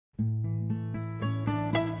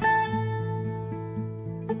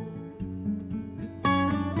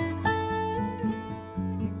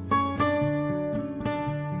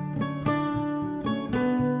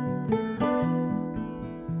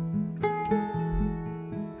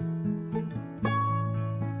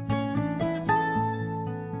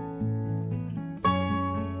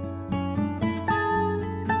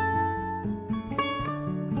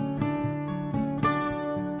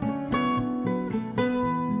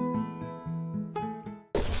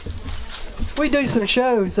We do some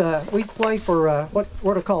shows. We play for what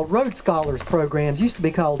are called Road Scholars programs. Used to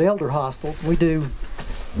be called Elder Hostels. We do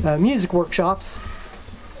music workshops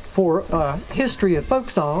for history of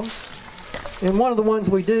folk songs. And one of the ones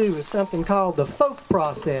we do is something called the folk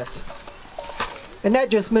process. And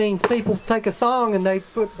that just means people take a song and they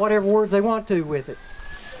put whatever words they want to with it.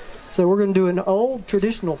 So we're going to do an old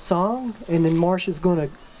traditional song, and then Marsha's going to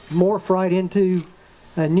morph right into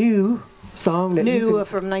a new song that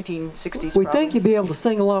from 1960s. We think you'll be able to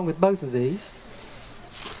sing along with both of these.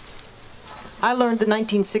 I learned the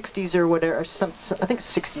 1960s or whatever, I think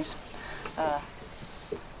 60s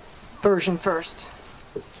version first.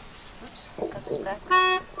 Oops, got this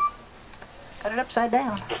backwards. Got it upside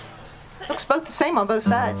down. Looks both the same on both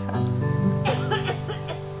sides.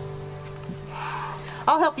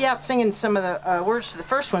 I'll help you out singing some of the words to the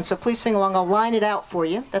first one, so please sing along. I'll line it out for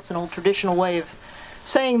you. That's an old traditional way of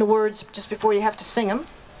saying the words just before you have to sing them.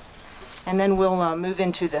 And then we'll move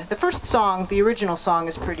into the first song. The original song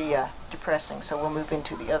is pretty depressing, so we'll move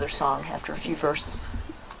into the other song after a few verses.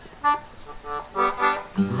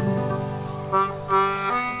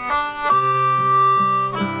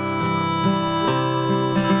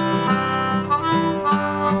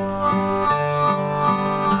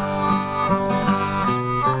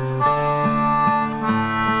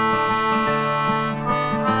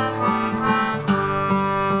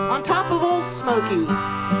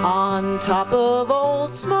 On top of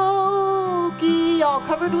Old Smoky, all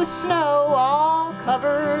covered with snow, all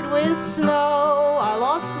covered with snow, I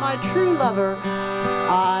lost my true lover,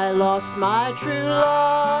 I lost my true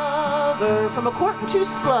lover, from a courtin' too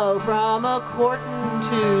slow, from a courtin'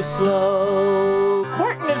 too slow.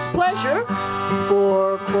 Courtin' is pleasure,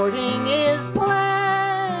 for courting is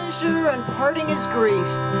pleasure, and parting is grief,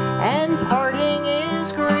 and parting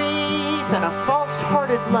is grief. And a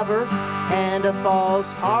false-hearted lover, and a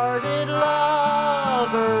false-hearted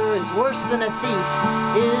lover is worse than a thief,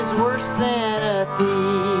 is worse than a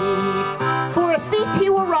thief. For a thief he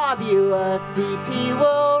will rob you, a thief he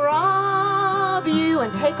will rob you,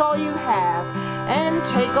 and take all you have, and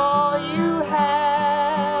take all you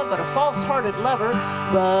have. But a false-hearted lover,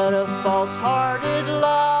 but a false-hearted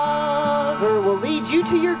lover will lead you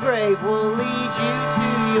to your grave, will lead you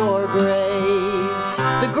to your grave.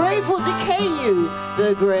 The grave will decay you,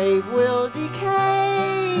 the grave will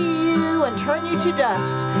decay you, and turn you to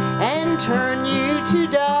dust, and turn you to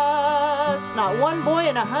dust. Not one boy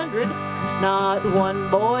in 100, not one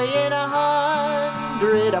boy in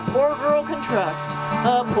 100, a poor girl can trust,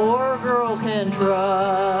 a poor girl can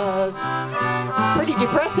trust. Pretty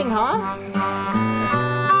depressing, huh?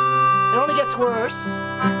 It only gets worse.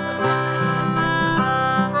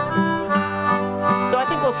 So I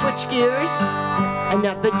think we'll switch gears.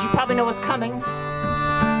 But you probably know what's coming.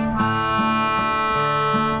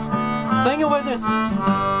 Sing it with us.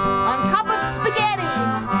 On top of spaghetti.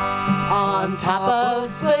 On top of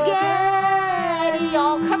spaghetti.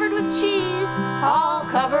 All covered with cheese. All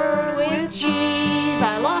covered with cheese.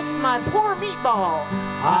 I lost my poor meatball.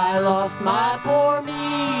 I lost my poor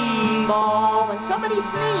meatball. When somebody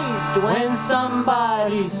sneezed. When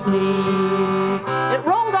somebody sneezed. It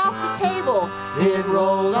rolled off the table. It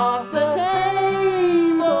rolled off the table.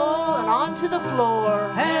 Onto the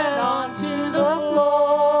floor, and onto the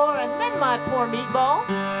floor, and then my poor meatball,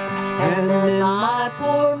 and then my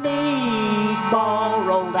poor meatball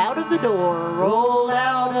rolled out of the door, rolled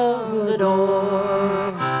out of the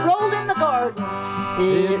door, rolled in the garden,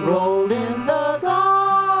 it rolled in the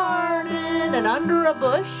garden, and under a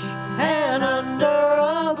bush, and under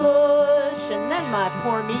a bush, and then my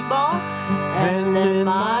poor meatball, and then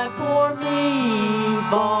my poor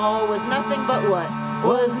meatball was nothing but what?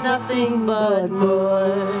 Was nothing but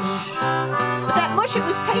mush. But that mush, it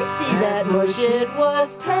was tasty. That mush, it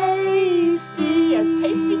was tasty. As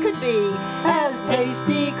tasty could be. As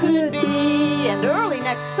tasty could be. And early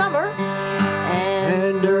next summer.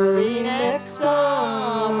 And early next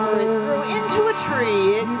summer. It grew into a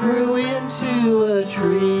tree. It grew into a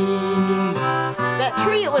tree. That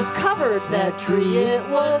tree, it was covered. That tree, it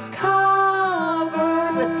was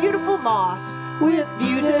covered with beautiful moss. With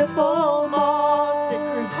beautiful moss. It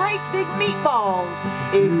grew great big meatballs.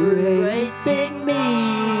 It grew great big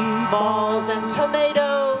meatballs and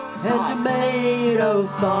tomatoes. And tomato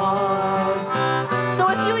sauce. So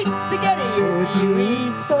if you eat spaghetti, if you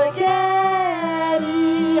eat spaghetti,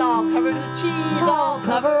 all covered with cheese, all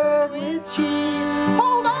covered with cheese,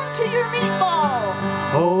 hold on to your meatball.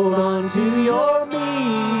 Hold on to your